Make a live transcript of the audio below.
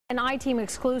An I-Team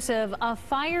exclusive, a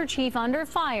fire chief under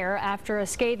fire after a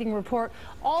scathing report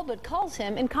all but calls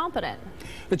him incompetent.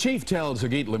 The chief tells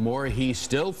Hagit Limor he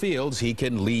still feels he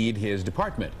can lead his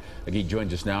department. Hagit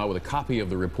joins us now with a copy of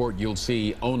the report you'll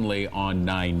see only on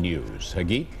 9 News.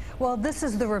 Hagit? Well, this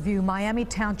is the review. Miami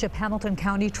Township, Hamilton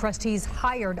County trustees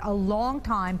hired a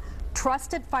long-time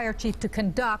trusted fire chief to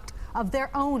conduct of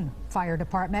their own fire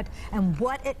department, and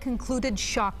what it concluded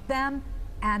shocked them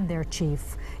and their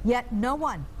chief. Yet no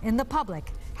one in the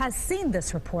public has seen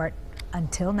this report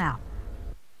until now.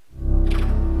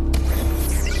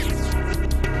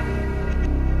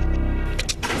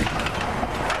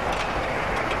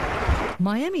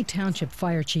 Miami Township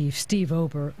Fire Chief Steve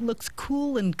Ober looks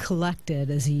cool and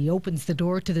collected as he opens the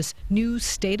door to this new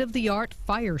state-of-the-art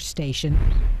fire station.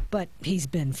 But he's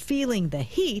been feeling the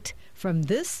heat from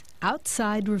this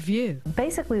outside review.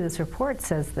 Basically, this report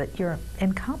says that you're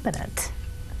incompetent.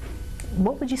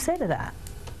 What would you say to that?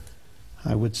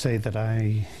 I would say that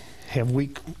I have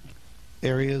weak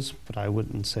areas, but I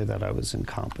wouldn't say that I was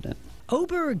incompetent.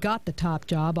 Ober got the top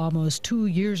job almost 2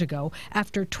 years ago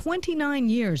after 29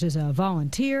 years as a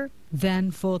volunteer,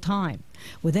 then full-time.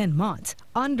 Within months,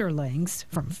 underlings,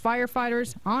 from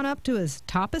firefighters on up to his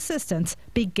top assistants,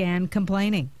 began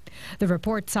complaining. The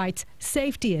report cites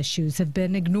safety issues have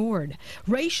been ignored,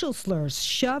 racial slurs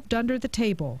shoved under the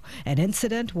table, an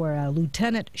incident where a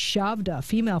lieutenant shoved a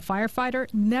female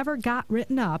firefighter never got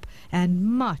written up, and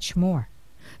much more.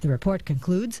 The report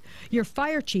concludes your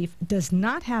fire chief does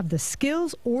not have the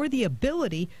skills or the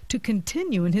ability to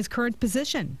continue in his current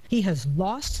position. He has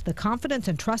lost the confidence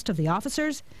and trust of the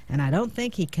officers, and I don't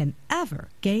think he can ever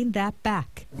gain that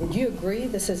back. Would you agree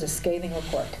this is a scathing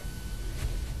report?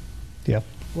 Yep.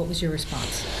 What was your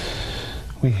response?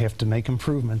 We have to make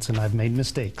improvements, and I've made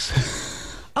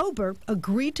mistakes. Ober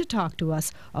agreed to talk to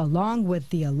us along with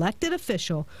the elected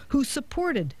official who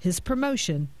supported his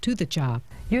promotion to the job.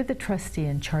 You're the trustee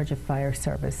in charge of fire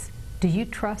service. Do you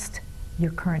trust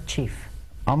your current chief?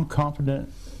 I'm confident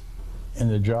in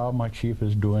the job my chief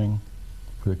is doing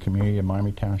for the community of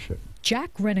Miami Township.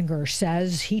 Jack Renninger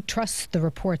says he trusts the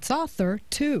report's author,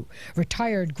 too.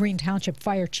 Retired Green Township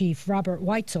Fire Chief Robert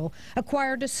Weitzel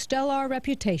acquired a stellar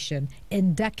reputation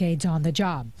in decades on the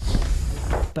job.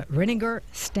 But Renninger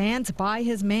stands by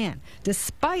his man,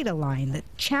 despite a line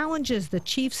that challenges the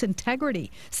chief's integrity,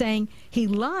 saying he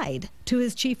lied to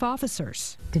his chief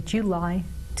officers. Did you lie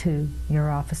to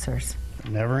your officers?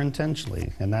 Never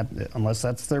intentionally, and that unless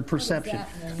that's their perception.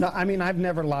 No, I mean, I've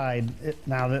never lied.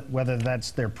 Now, that whether that's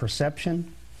their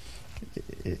perception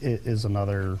is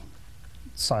another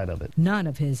side of it. None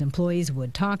of his employees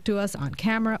would talk to us on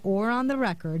camera or on the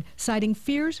record, citing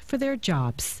fears for their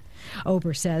jobs.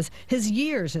 Ober says his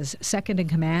years as second in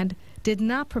command did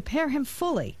not prepare him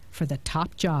fully for the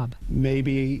top job.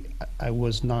 Maybe I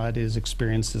was not as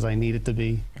experienced as I needed to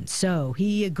be. And so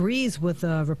he agrees with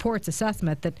the report's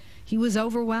assessment that he was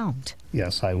overwhelmed.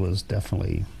 Yes, I was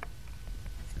definitely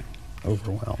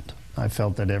overwhelmed. I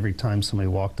felt that every time somebody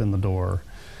walked in the door,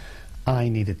 I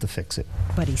needed to fix it.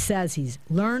 But he says he's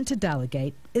learned to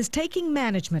delegate, is taking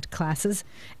management classes,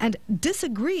 and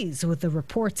disagrees with the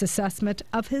report's assessment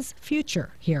of his future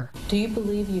here. Do you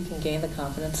believe you can gain the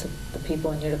confidence of the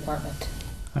people in your department?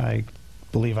 I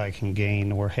believe I can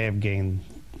gain or have gained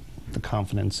the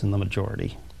confidence in the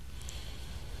majority.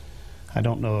 I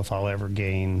don't know if I'll ever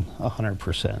gain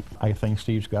 100%. I think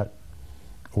Steve's got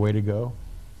a way to go.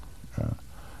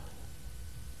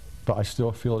 But I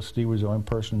still feel that Steve was the only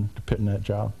person to put in that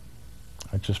job.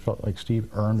 I just felt like Steve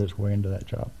earned his way into that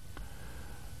job.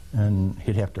 And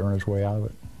he'd have to earn his way out of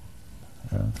it.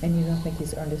 And you don't think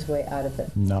he's earned his way out of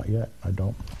it? Not yet, I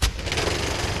don't.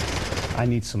 I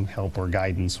need some help or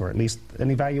guidance, or at least an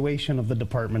evaluation of the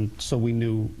department so we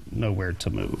know where to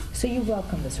move. So you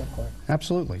welcome this report?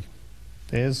 Absolutely.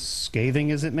 As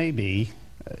scathing as it may be,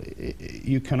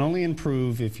 you can only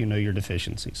improve if you know your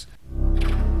deficiencies.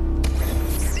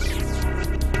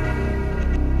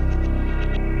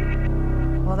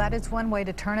 Well, that is one way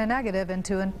to turn a negative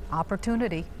into an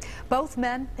opportunity. Both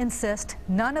men insist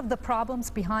none of the problems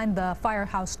behind the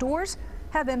firehouse doors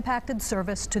have impacted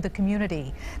service to the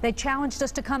community. They challenged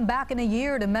us to come back in a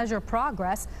year to measure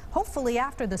progress, hopefully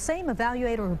after the same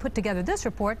evaluator who put together this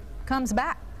report comes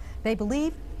back. They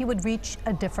believe he would reach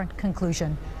a different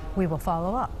conclusion. We will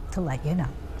follow up to let you know.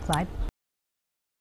 Clyde?